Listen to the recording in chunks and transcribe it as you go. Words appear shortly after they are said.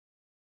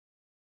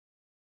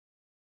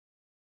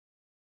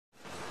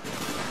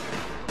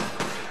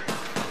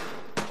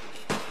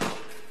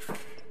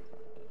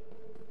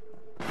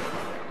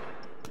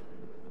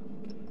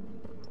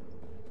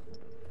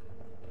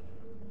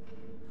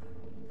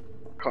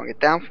can't get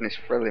down from this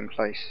thrilling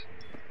place.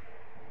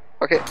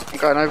 Okay, I'm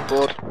going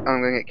overboard and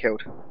I'm going to get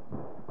killed.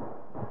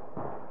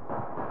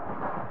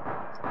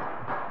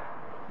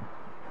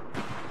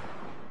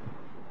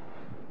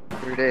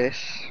 Through this.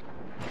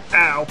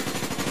 Ow!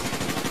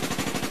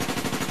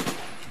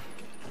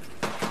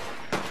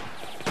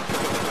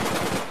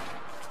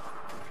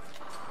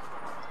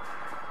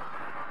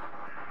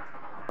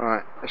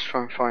 Right, let's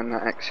try and find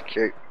that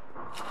execute.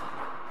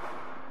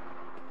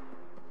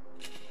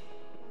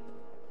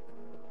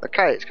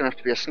 Okay, it's going to have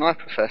to be a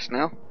sniper fest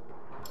now.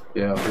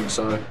 Yeah, I think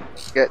so.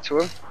 Get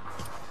to him.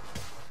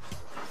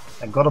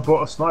 I got a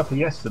bought a sniper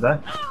yesterday.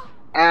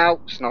 Ow,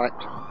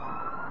 sniped.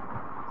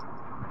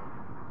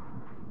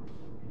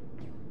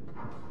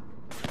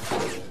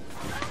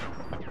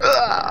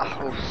 Ah,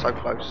 oh, so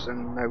close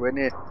and nowhere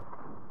near.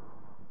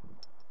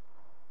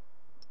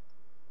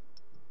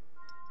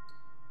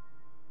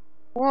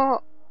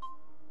 What?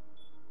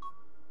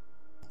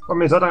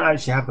 Problem is, I don't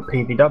actually have the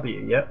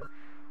PVW yet.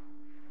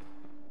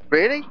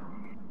 Really?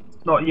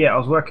 Not yet. I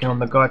was working on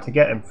the guide to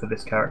get him for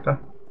this character.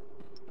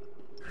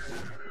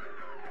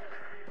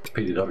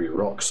 PDW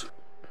rocks.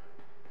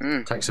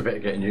 Takes a bit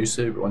of getting used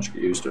to, but once you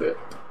get used to it,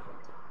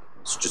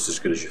 it's just as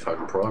good as your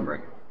fucking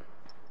primary.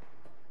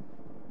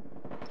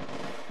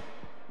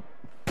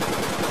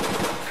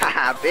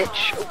 Haha,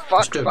 bitch. Oh, fuck,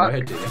 Just doing my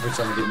head in. Every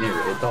time I get near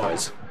it, it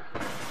dies.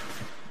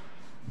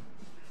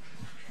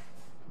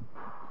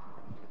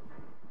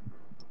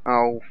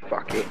 Oh,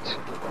 fuck it.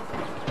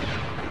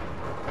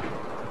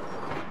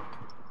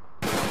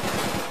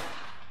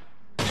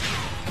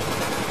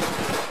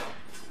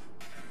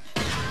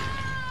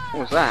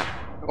 What was that?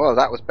 Well,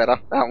 that was better.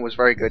 That one was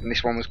very good, and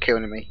this one was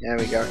killing me. There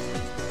we go.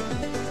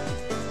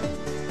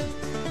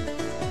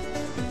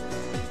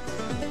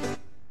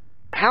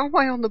 How am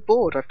I on the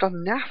board? I've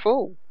done naff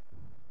all.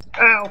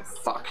 Ow!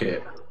 Fuck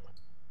it.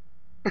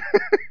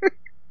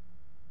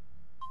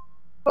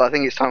 Well, I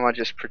think it's time I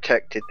just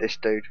protected this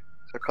dude.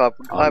 So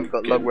I haven't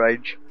got long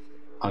range.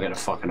 I'll get a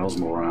fucking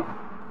Osmo out.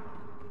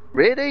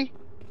 Really?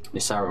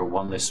 This arrow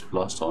won this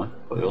last time,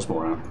 but the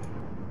Osmo out.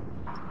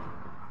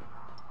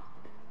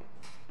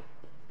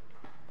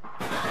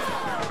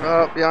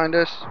 Oh, behind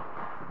us.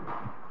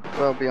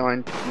 Well,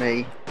 behind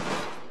me.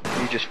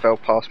 You just fell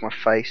past my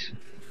face.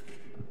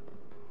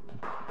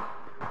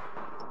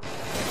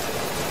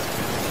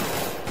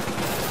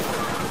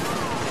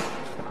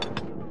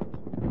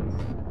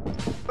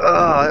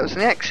 Oh, that was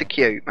an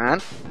execute, man.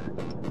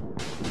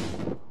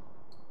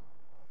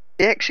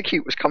 The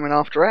execute was coming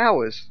after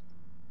hours.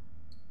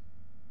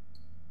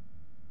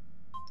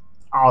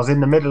 I was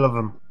in the middle of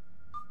them.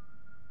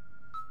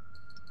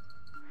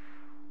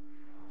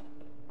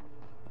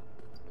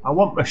 I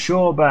want my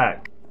shore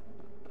back.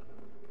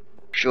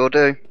 Sure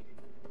do.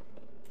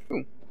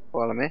 Ooh,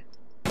 while I'm here.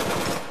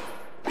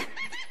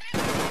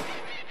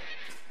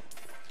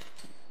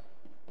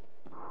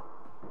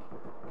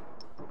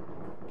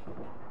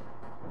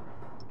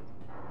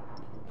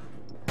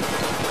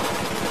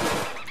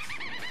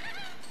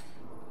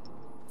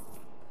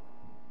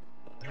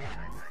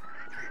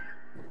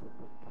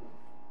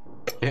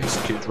 The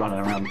execute's running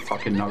around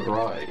fucking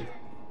notoriety.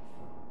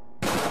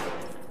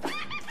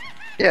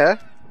 Yeah.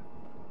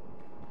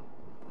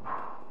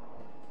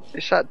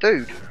 It's that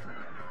dude.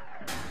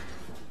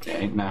 It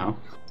ain't now.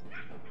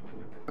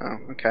 Oh,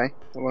 okay. I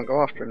won't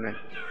go after him then.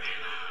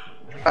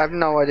 I have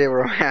no idea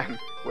where I am,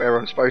 where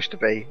I'm supposed to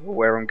be, or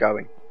where I'm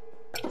going.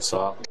 What's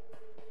up?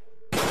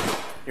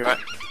 You right?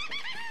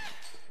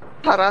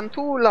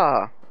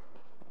 Tarantula!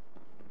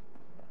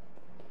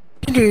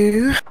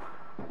 Hello.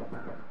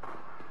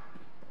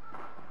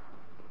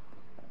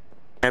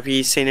 Have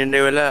you seen a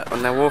new alert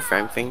on their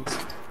Warframe things?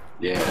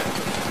 Yeah.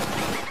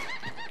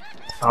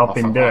 I've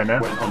been doing it.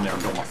 I went on there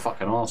and got my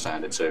fucking arse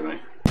handed to me.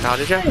 How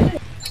did you?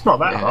 It's not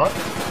that hard.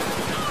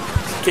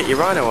 Get your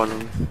rhino on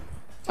them.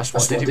 That's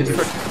what I did.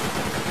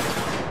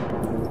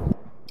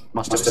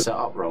 Must have set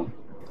up wrong.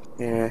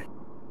 Yeah.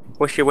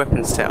 What's your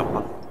weapons set up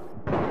on?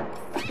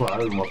 Well, I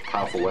don't know what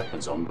powerful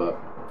weapons on, but...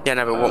 Yeah,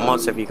 no, but what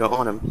mods have you got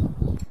on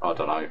them? I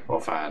don't know,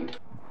 offhand.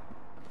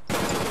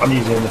 I'm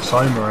using the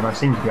Soma and I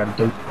seem to be able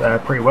to do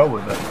pretty well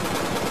with it.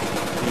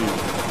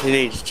 You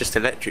need just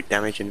electric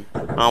damage and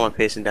armor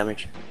piercing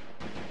damage.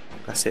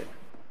 That's it.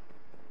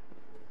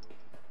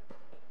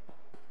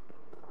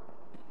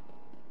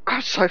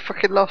 I'm so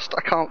fucking lost,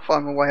 I can't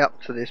find my way up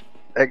to this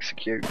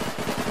execute.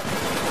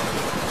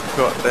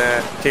 Got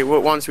the... See,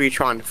 what ones were you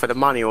trying? For the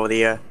money or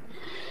the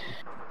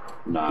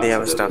No, the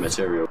other the stuff?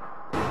 material.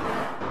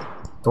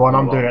 The one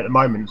I'm doing at the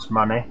moment's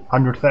money,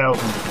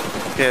 100,000.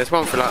 Yeah, there's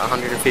one for like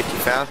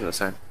 150,000 or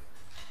so.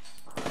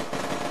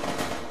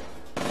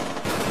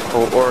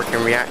 Or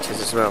Orokin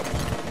reactors as well.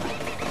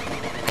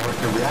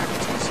 Orokin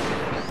reactors?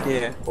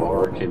 Yeah.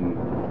 Or Orokin,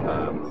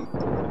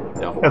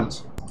 the other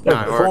ones? No,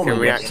 Orokin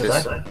reactors.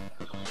 Yesterday.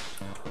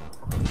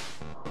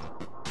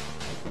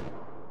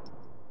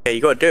 Yeah,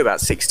 you got to do about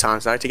 6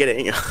 times though to get it,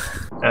 ain't you?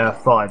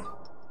 5.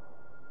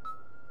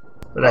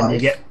 But then you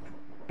get...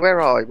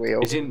 Where are we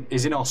all?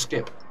 He's in our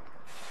skip.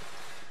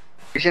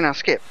 He's in our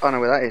skip, I know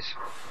where that is.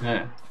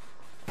 Yeah.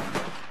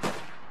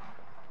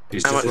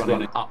 He's just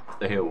running up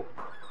the hill.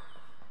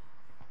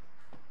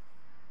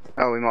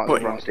 Oh, we might as well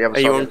run to the other Are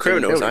side. you of on the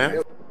criminals, building. are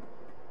you?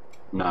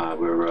 Nah,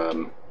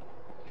 we're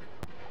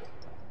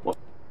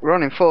We're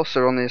on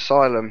Enforcer on the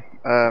asylum.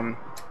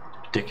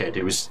 dickhead.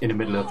 He was in the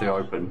middle of the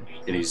open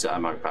in his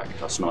ammo pack.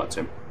 I sniped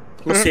him.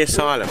 What's the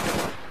asylum?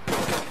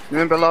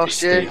 Remember last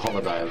It's year? the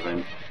holiday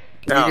event.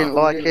 You didn't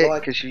like it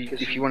because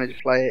if you wanted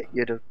to play it,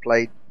 you'd have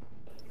played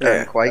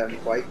Quake.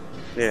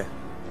 Yeah.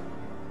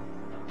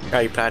 Oh,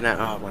 you playing that?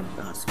 Oh, one.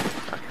 Oh,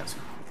 okay.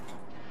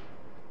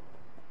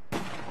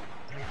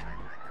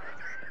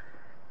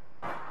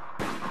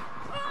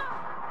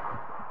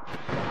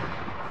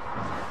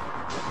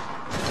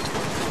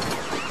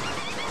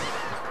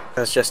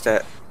 That's just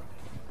a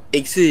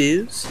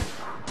excuse.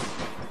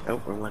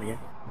 Oh, wrong one again.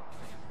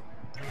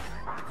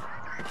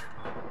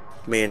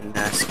 Me and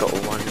Scott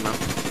will wind him up.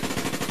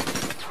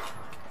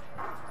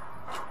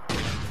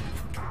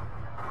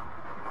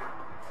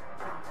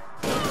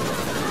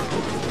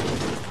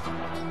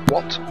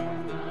 What?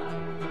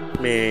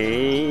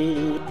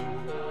 Me.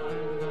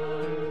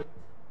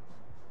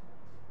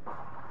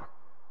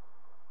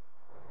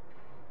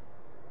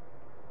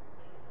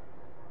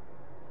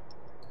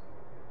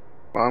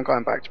 Well, I'm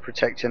going back to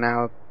protecting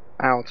our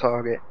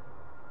target.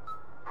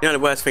 You know the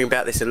worst thing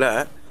about this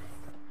alert?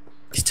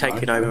 It's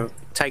taking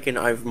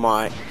over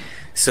my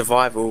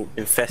survival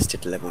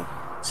infested level,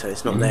 so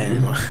it's not there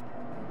anymore.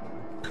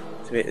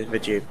 It's a bit of a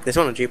dupe. There's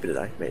one on Jupiter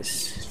though, but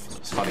it's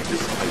funny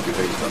because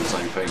APB's done the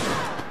same thing.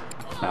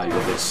 Now you've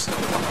got this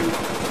fucking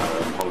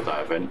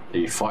holiday event.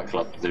 The Fight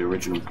Club, the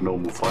original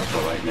normal Fight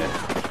Club ain't there.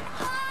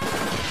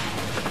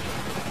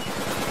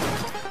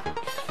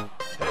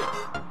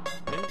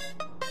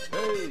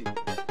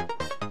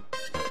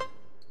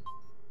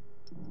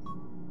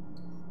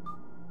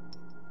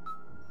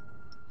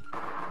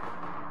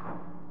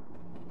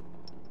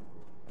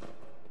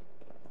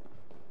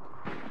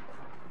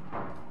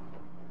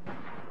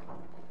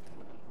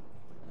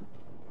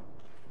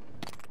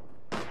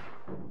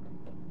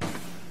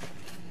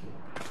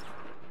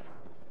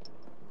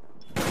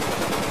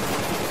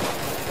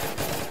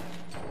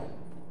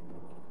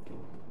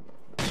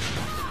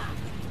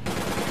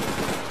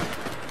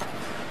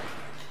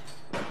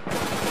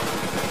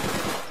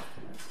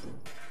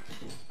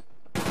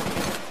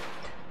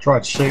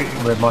 Tried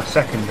shooting with my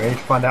secondary to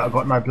find out I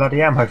got no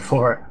bloody ammo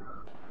for it.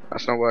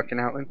 That's not working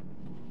out then.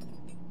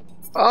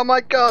 Oh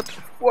my god!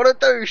 What a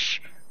douche!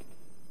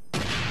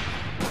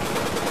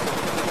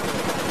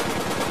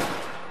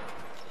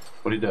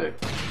 What do you do?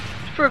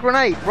 Threw a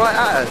grenade right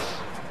at us.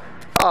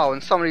 Oh,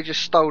 and somebody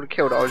just stole the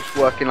kill that I was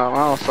working like my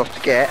arse off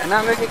to get, and now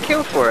I'm gonna get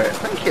killed for it.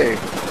 Thank you.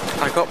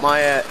 I got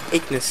my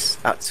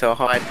Ignis up to a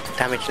high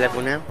damage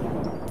level now.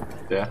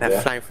 Yeah.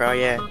 That flamethrower,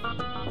 yeah.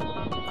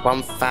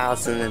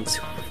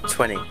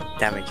 1020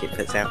 damage it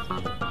puts out.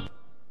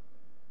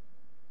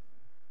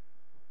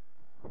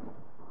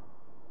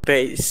 But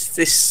it's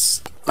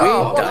this.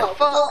 Oh, what the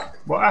fuck?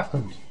 What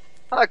happened?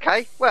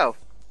 Okay, well,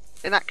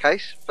 in that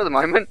case, for the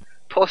moment,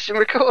 pausing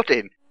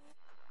recording.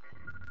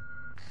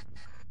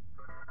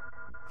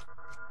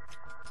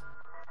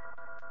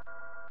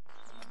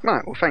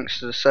 Right, well thanks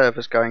to the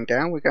servers going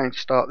down, we're going to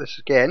start this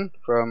again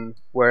from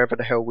wherever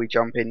the hell we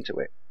jump into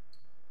it.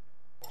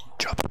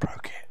 Jobs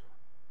broke it.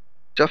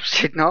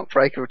 Jobs did not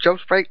break it.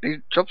 Jobs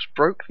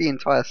broke the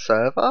entire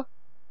server?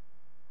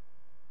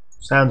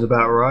 Sounds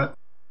about right.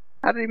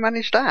 How did he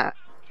manage that?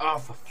 Oh,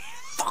 for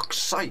fuck's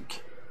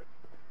sake!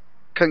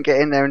 Couldn't get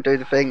in there and do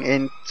the thing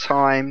in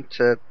time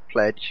to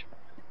pledge.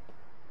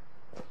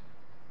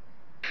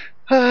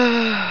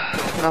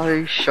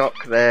 No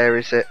shock there,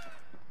 is it?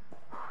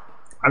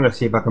 I'm gonna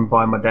see if I can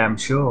buy my damn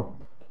sure.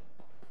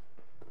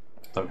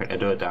 Don't think they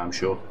do a damn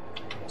sure.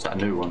 Is that a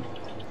new one?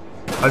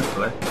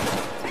 Hopefully.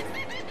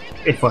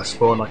 If I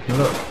spawn, I can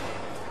look.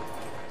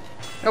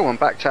 Oh, I'm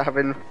back to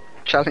having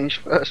challenge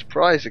first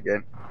prize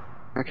again.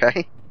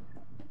 Okay.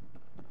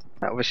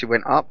 That obviously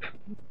went up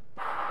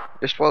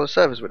just while the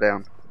servers were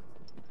down.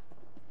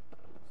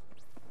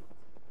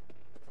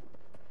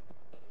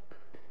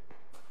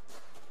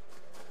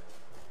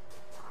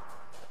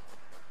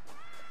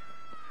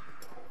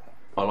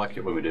 I like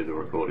it when we do the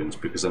recordings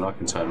because then I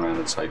can turn around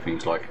and say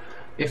things like,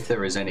 if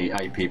there is any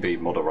APB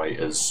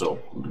moderators, or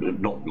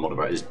not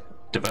moderators,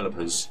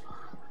 developers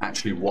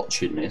actually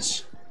watching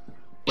this,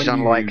 It's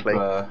unlikely.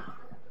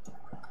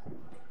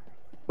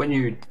 When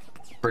you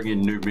bring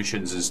in new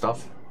missions and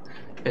stuff,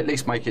 at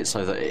least make it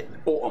so that it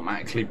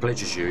automatically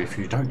pledges you if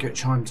you don't get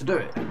time to do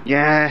it.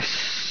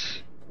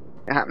 Yes.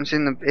 It happens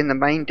in the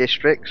main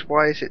districts.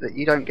 Why is it that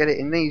you don't get it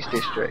in these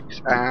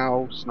districts?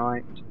 Ow,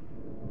 sniped.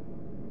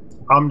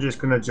 I'm just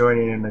gonna join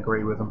in and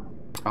agree with them.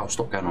 Oh,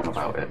 stop going on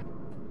about it.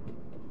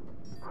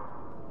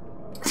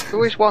 There's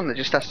always one that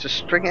just has to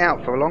string it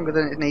out for longer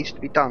than it needs to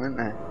be done, isn't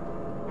there?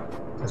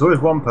 There's always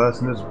one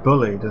person that's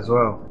bullied as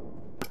well.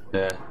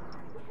 Yeah.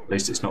 At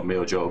least it's not me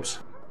or Jobs.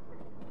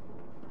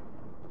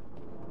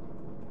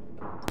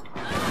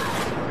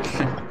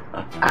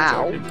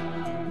 Ow.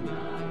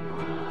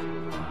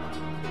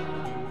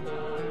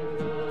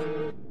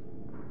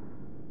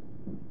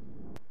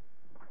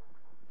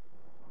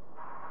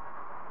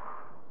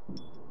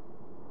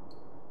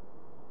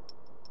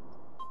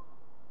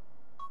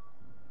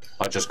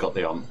 I just got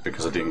the ump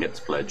because I didn't get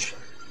to pledge.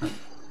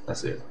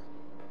 That's it.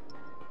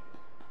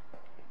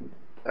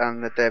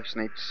 And the devs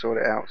need to sort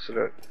it out so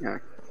that, you know.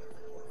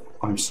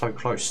 I'm so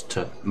close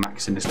to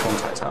maxing this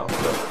contact out,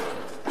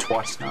 but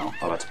twice now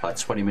I've had to play a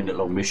 20-minute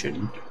long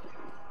mission.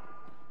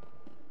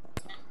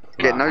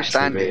 Get no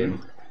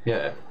standing.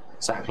 Yeah,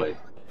 exactly.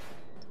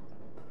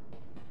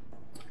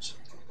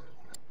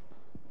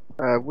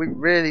 We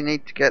really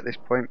need to get this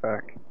point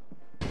back.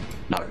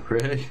 No,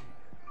 really?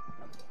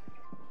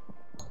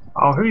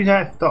 Oh, who's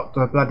effed up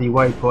the bloody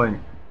waypoint?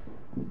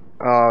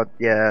 Oh,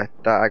 yeah,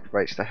 that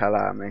aggravates the hell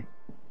out of me.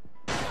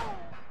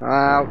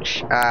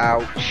 Ouch,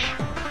 ouch,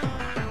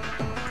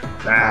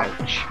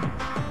 ouch.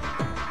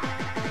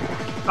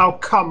 Oh,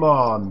 come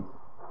on!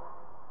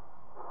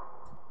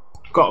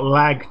 Got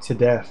lagged to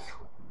death.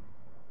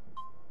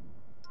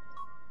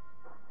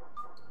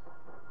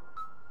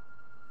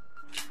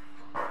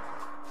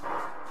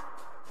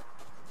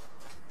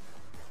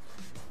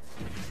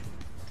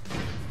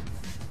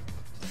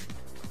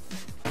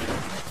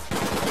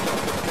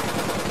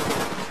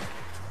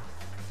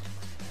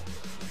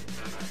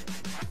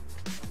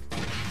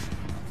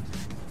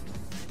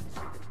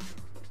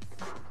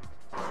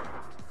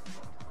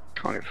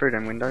 Can't get through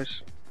them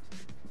windows.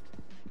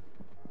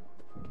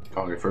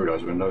 Can't get through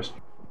those windows.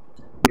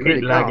 You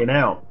really Keep lagging can't.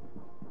 out.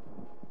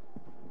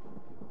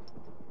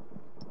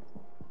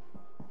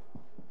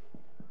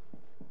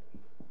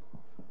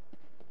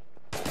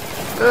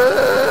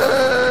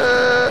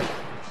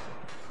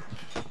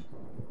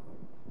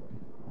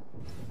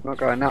 Not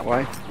going that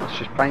way. It's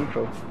just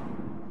painful.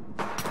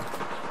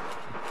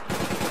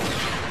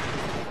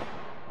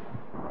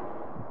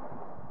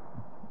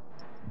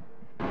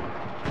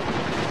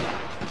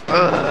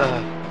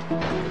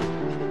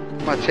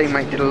 My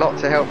teammate did a lot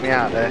to help me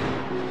out there.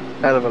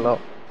 Hell of a lot.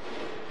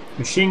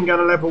 Machine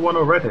gunner level 1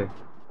 already.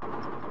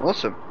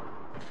 Awesome.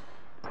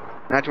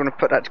 Now do you want to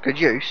put that to good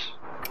use?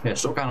 Yeah,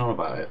 stop going on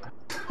about it.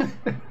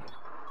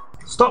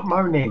 Stop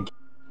moaning.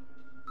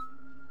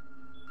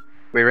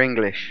 We're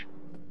English.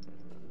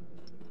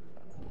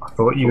 I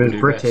thought you What was do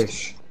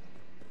British.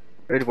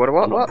 What? I'm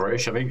not What?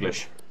 British, I'm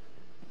English.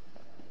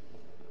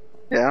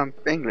 Yeah, I'm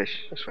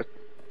English. That's what.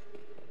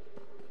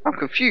 I'm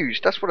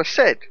confused. That's what I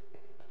said.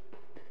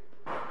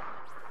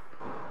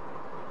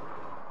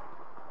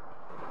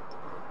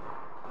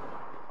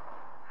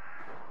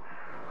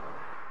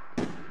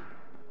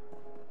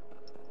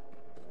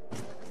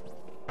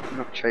 I'm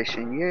not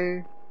chasing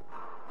you.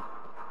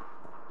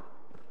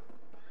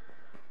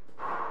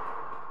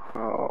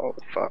 Oh,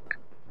 fuck.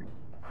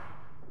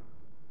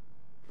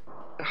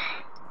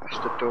 That's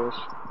the doors.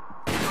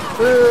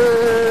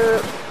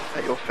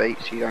 At your feet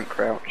so you don't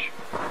crouch.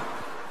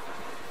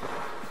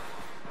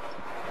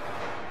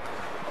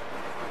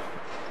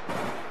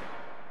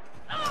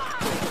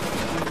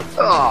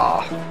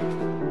 Ah,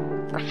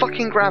 a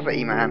fucking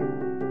gravity, man.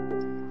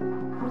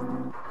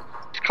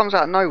 It comes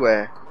out of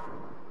nowhere.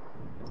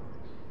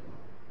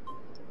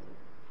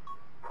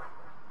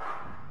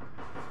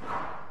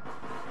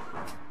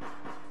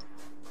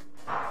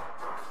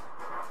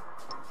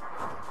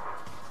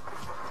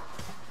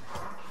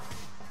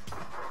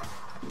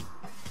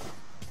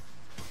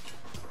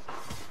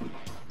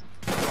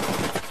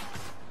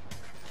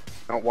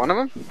 Not one of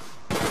them.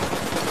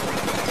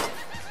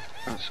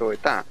 I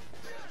sorted that.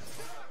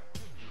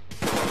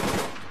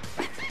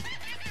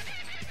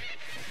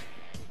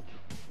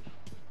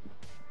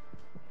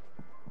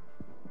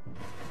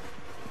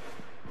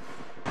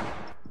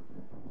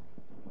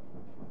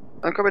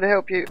 I'm coming to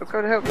help you. I'm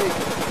coming to help you.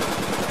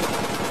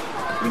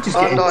 You just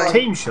get dying. a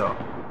team shot.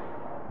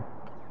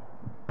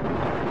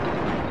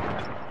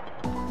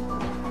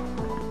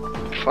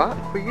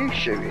 Fuck were you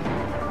shooting?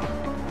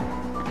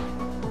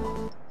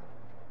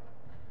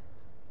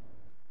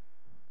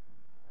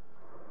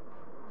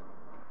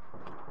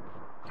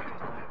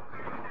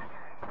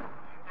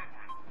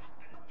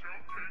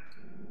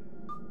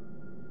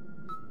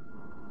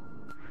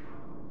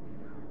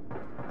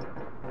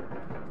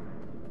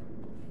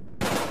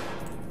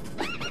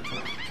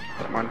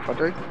 Don't mind if I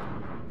do.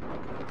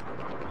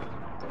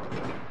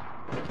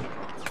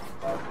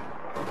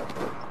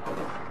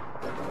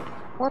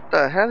 What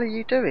the hell are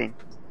you doing?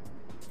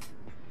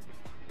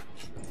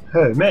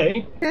 Who,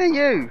 me? Yeah,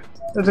 you.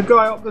 There's a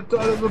guy up the...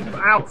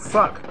 Ow,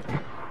 fuck.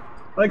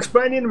 I'll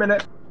explain in a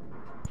minute.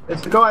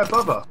 It's the guy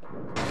above her.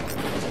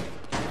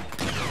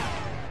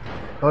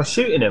 I was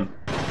shooting him.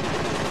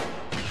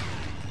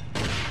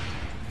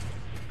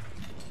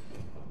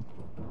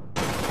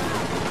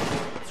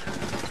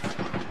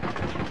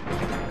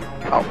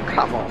 Oh,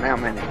 come on, how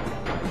many?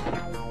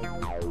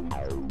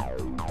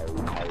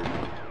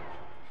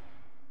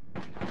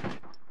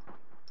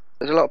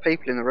 There's a lot of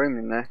people in the room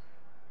in there.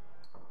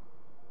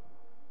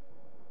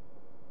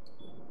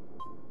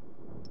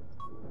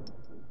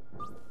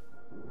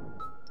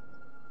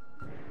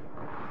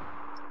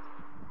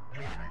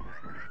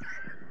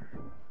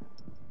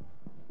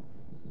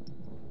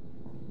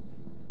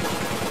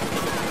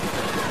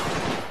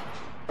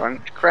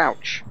 Don't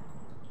crouch.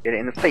 Get it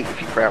in the feet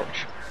if you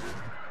crouch.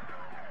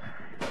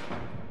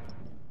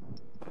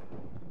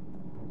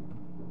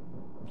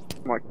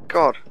 Oh my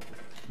god.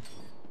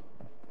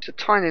 It's a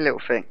tiny little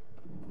thing.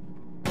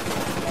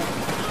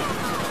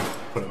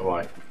 Put it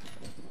away.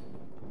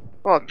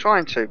 Well, I'm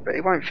trying to, but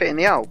it won't fit in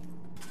the hole.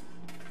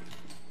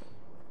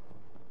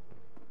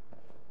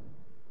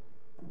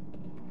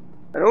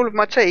 And all of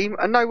my team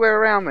are nowhere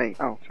around me.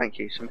 Oh, thank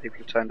you. Some people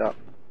have turned up.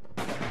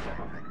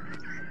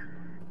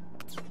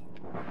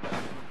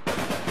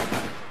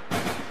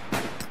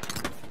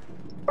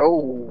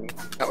 Oh,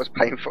 that was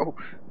painful.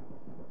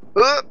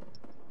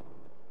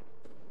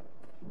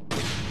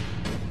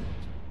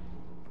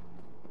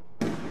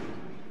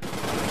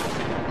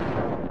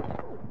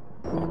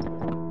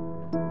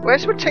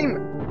 Where's my team?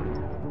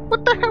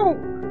 What the hell?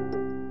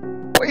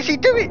 What is he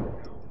doing?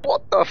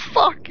 What the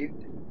fuck is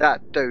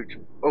that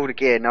dude? All the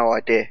gear, no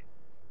idea.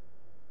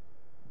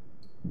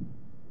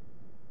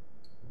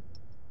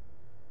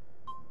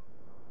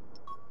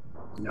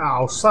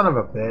 Oh, son of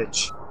a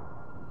bitch.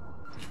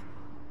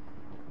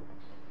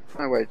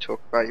 No way to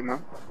talk about you,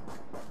 man.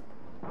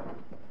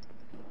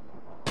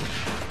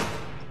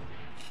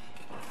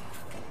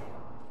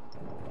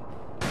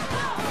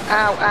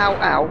 Ow, ow,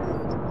 ow.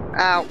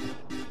 Ow.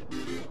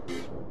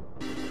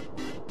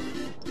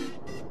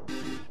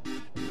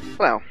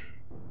 Well,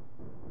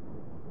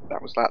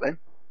 that was that then.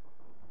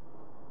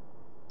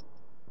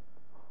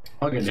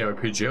 I'll get the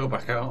O-PGL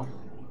back out.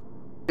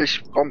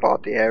 Just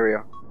bombard the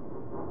area.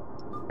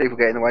 People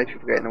get in the way,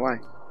 people get in the way.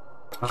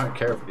 I don't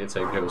care if we get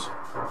team kills.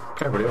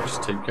 Everybody else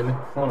is team killing.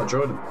 Why not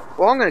join them?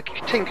 Well, I'm going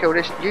to team kill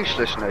this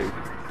useless noob.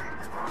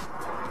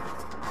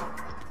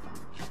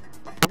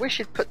 I wish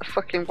he'd put the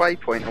fucking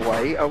waypoint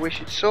away. I wish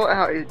he'd sort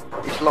out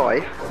his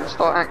life and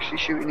start actually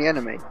shooting the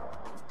enemy.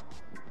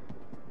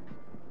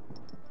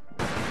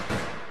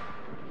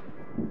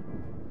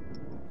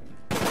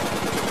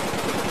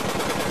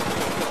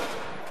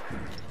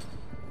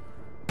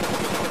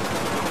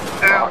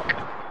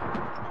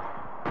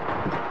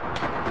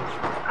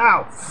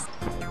 Ow!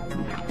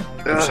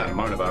 What's that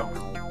moan about?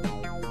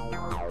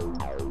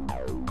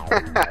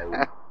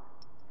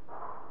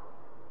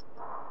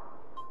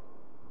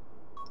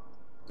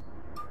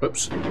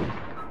 Oops.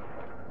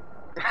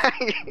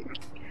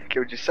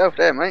 Killed yourself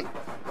there, mate.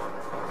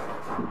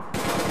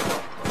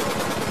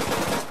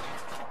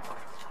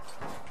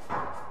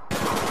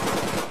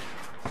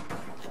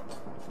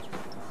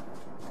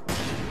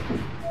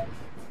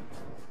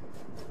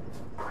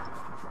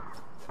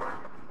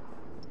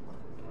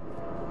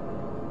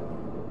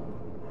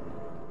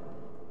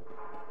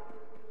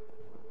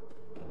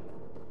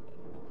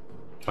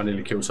 I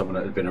nearly killed someone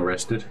that had been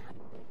arrested.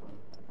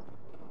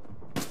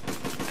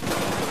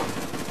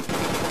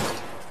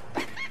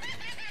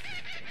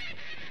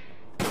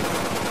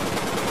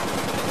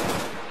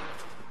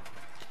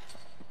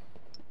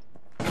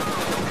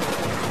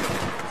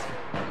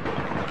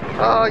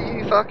 Are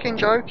you fucking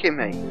joking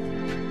me?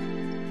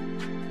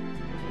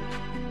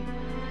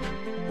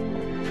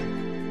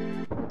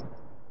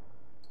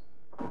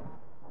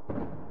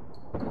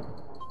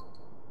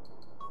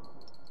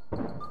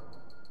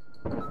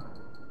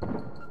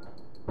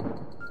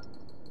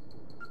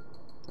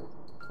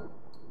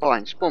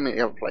 Fine, spawn me at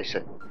the other place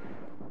then.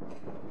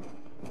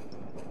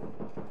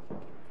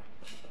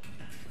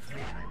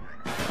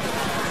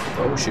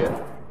 Oh shit.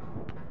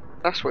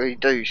 That's what you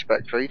do,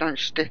 Spectre. You don't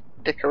stick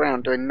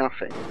around doing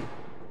nothing.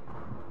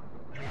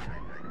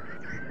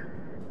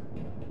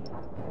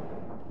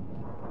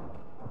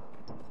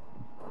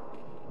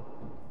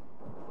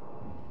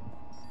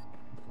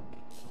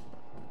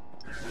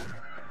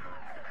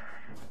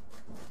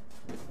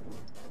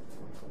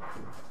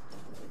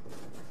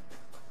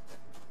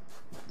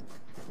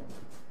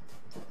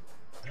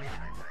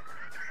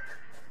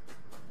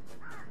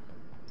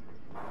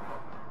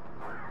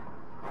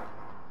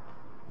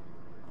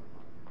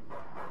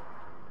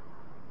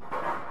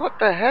 What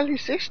the hell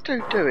is this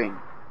dude doing?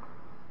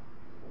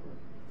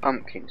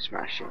 Pumpkin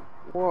smashing.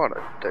 What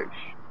a douche.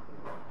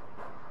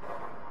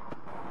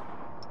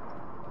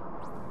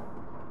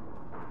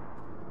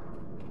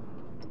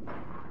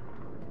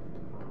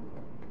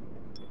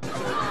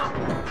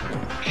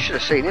 Should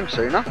have seen him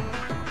sooner.